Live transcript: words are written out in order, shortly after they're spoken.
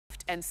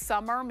and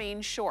summer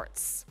means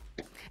shorts.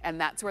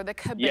 And that's where the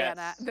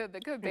Cabana, Yes.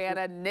 the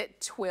Cabana Knit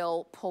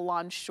Twill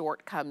Pull-On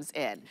Short comes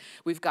in.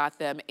 We've got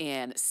them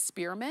in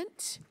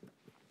spearmint.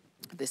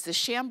 This is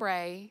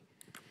chambray.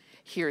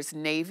 Here's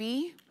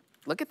navy.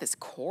 Look at this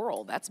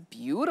coral, that's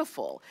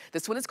beautiful.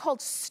 This one is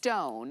called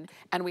stone,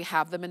 and we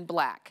have them in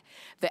black.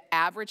 The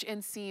average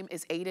inseam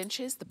is 8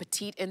 inches, the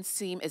petite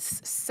inseam is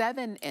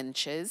 7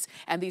 inches,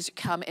 and these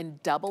come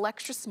in double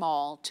extra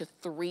small to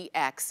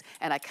 3X,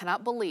 and I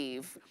cannot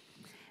believe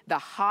the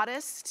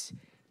hottest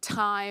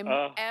time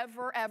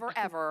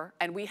ever,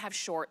 and we have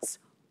shorts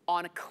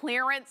on a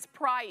clearance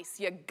price.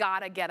 You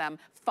gotta get them.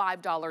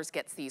 $5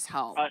 gets these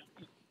home.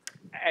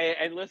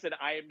 And listen,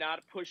 I am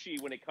not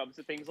pushy when it comes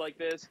to things like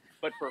this,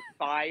 but for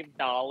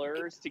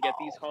 $5 to get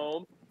these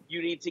home,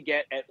 you need to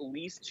get at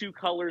least 2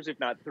 colors, if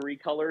not 3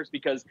 colors,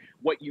 because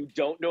what you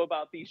don't know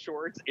about these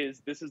shorts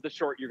is this is the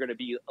short you're going to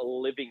be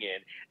living in.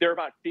 They're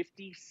about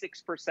 56%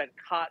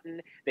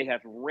 cotton, they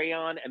have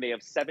rayon, and they have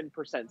 7%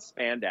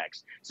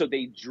 spandex. So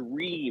they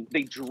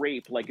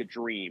drape like a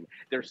dream.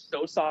 They're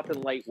so soft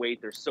and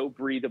lightweight, they're so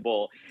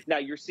breathable. Now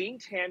you're seeing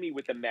Tammy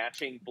with the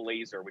matching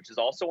blazer, which is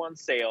also on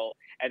sale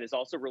and is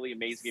also really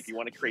amazing if you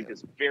want to create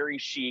this very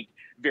chic,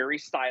 very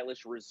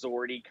stylish,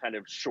 resorty kind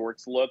of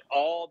shorts look.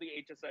 All the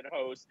HSN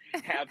hosts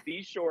have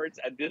these shorts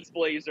and this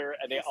blazer,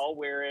 and they all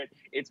wear it.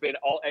 It's been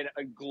all, and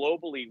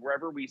globally,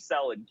 wherever we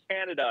sell in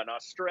Canada and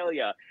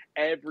Australia,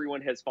 everyone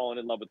has fallen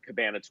in love with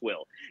Cabana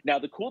Twill. Now,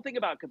 the cool thing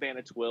about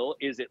Cabana Twill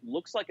is it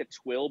looks like a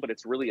twill, but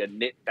it's really a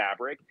knit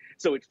fabric,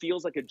 so it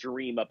feels like a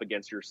dream up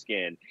against your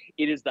skin.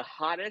 It is the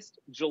hottest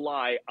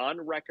July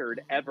on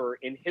record ever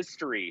in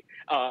history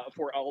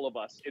for all of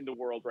us in the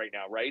world right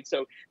now, right?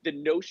 So the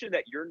notion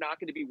that you're not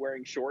going to be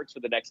wearing shorts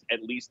for the next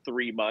at least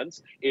 3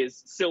 months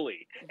is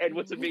silly. And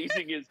what's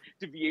amazing is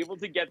to be able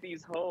to get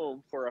these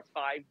home for a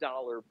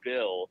 $5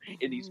 bill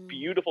in these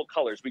beautiful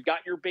colors. We've got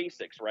your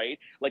basics, right?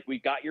 Like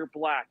we've got your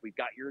black, we've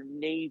got your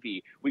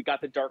navy, we've got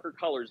the darker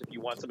colors if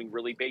you want something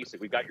really basic.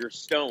 We've got your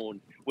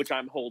stone, which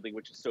I'm holding,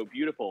 which is so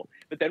beautiful.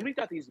 But then we've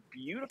got these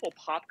beautiful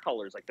pop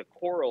colors like the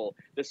coral,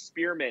 the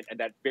spearmint, and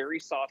that very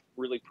soft,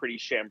 really pretty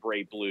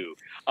chambray blue.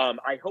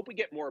 I hope we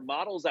get more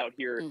models out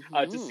here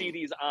to see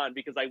these on,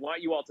 because I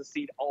want you all to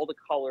see all the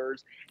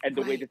colors and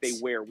the way that they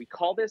wear. We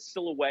call this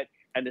silhouette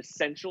an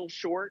essential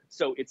short.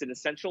 So it's an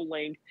essential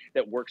length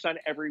that works on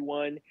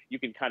everyone. You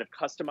can kind of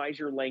customize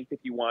your length if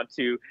you want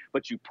to,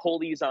 but you pull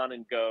these on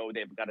and go.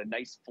 They've got a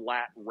nice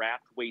flat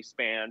wrapped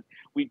waistband.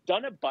 We've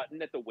done a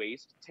button at the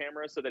waist,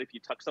 Tamara, so that if you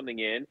tuck something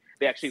in,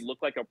 they actually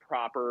look like a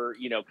proper,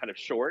 you know, kind of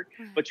short,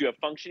 but you have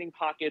functioning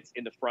pockets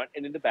in the front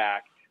and in the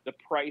back. The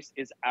price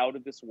is out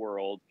of this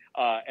world,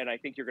 and I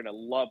think you're going to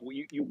love.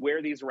 You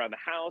wear these around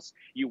the house.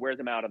 You wear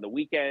them out on the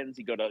weekends.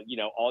 You go to, you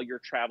know, all your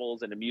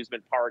travels and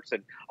amusement parks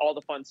and all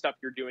the fun stuff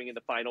you're doing in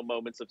the final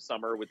moments of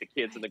summer with the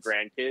kids and the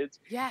grandkids.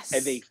 Yes,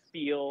 and they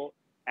feel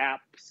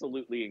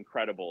absolutely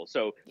incredible.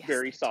 So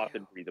very soft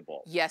and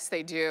breathable. Yes,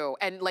 they do.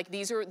 And like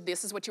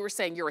this is what you were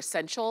saying, your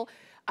essential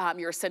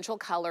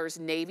colors,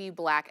 navy,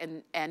 black,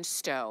 and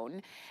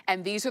stone.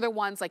 And these are the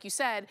ones, like you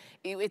said,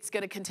 it's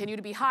going to continue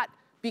to be hot.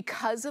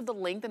 Because of the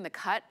length and the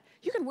cut,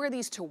 you can wear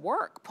these to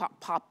work.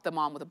 Pop them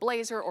on with a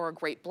blazer or a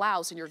great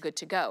blouse and you're good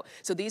to go.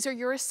 So these are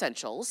your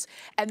essentials.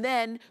 And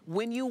then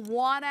when you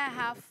wanna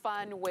have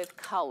fun with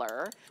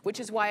color, which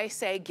is why I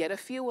say get a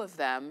few of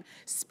them,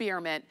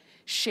 spearmint,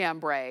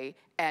 chambray,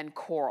 and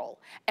coral.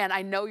 And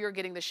I know you're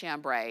getting the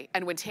chambray.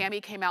 And when Tammy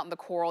came out in the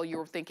coral, you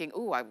were thinking,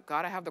 ooh, I've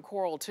gotta have the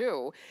coral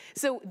too.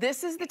 So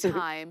this is the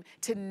time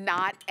to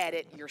not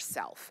edit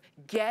yourself.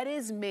 Get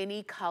as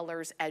many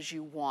colors as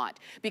you want.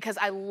 Because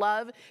I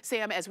love,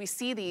 Sam, as we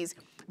see these,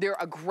 they're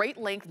a great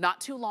length,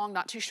 not too long,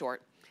 not too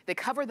short. They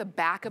cover the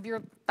back of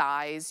your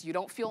thighs. You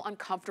don't feel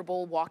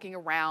uncomfortable walking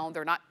around.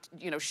 They're not,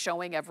 you know,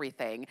 showing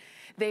everything.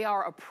 They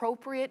are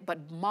appropriate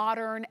but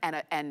modern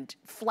and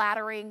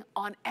flattering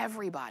on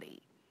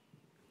everybody.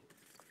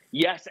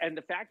 Yes, and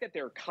the fact that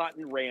they're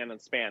cotton, rayon, and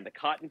span. The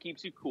cotton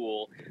keeps you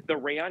cool. The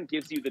rayon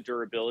gives you the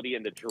durability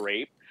and the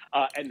drape.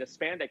 And the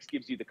spandex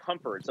gives you the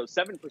comfort. So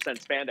 7%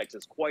 spandex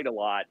is quite a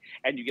lot,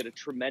 and you get a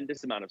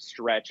tremendous amount of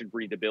stretch and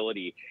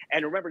breathability.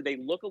 And remember, they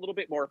look a little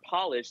bit more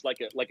polished,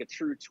 like a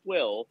true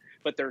twill,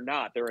 but they're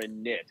not. They're a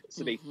knit,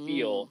 so they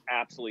feel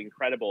absolutely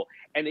incredible.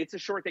 And it's a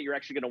short that you're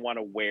actually going to want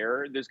to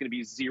wear. There's going to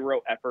be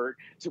zero effort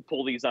to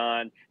pull these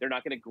on. They're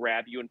not going to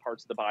grab you in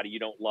parts of the body you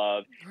don't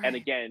love. And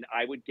again,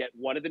 I would get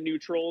one of the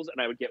neutrals,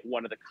 and I would get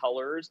one of the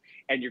colors,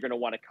 and you're going to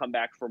want to come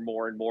back for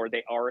more and more.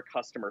 They are a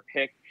customer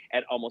pick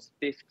at almost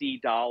 $50.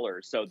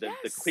 So the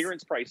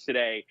clearance price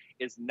today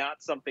is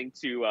not something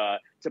to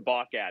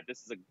balk at.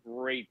 This is a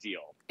great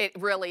deal. It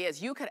really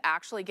is. You could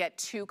actually get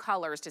 2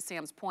 colors, to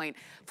Sam's point,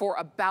 for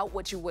about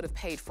what you would have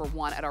paid for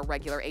one at our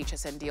regular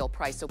HSN deal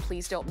price. So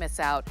please don't miss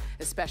out,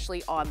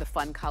 especially on the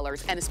fun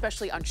colors and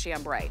especially on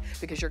chambray,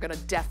 because you're going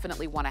to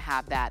definitely want to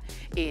have that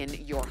in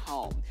your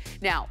home.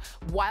 Now,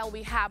 while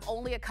we have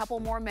only a couple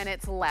more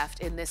minutes left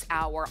in this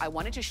hour, I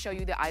wanted to show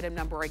you the item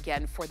number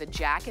again for the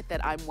jacket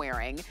that I'm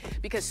wearing,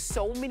 because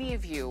so many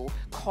of you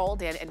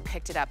called in and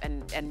picked it up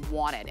and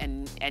want it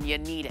and you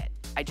need it.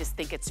 I just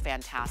think it's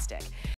fantastic.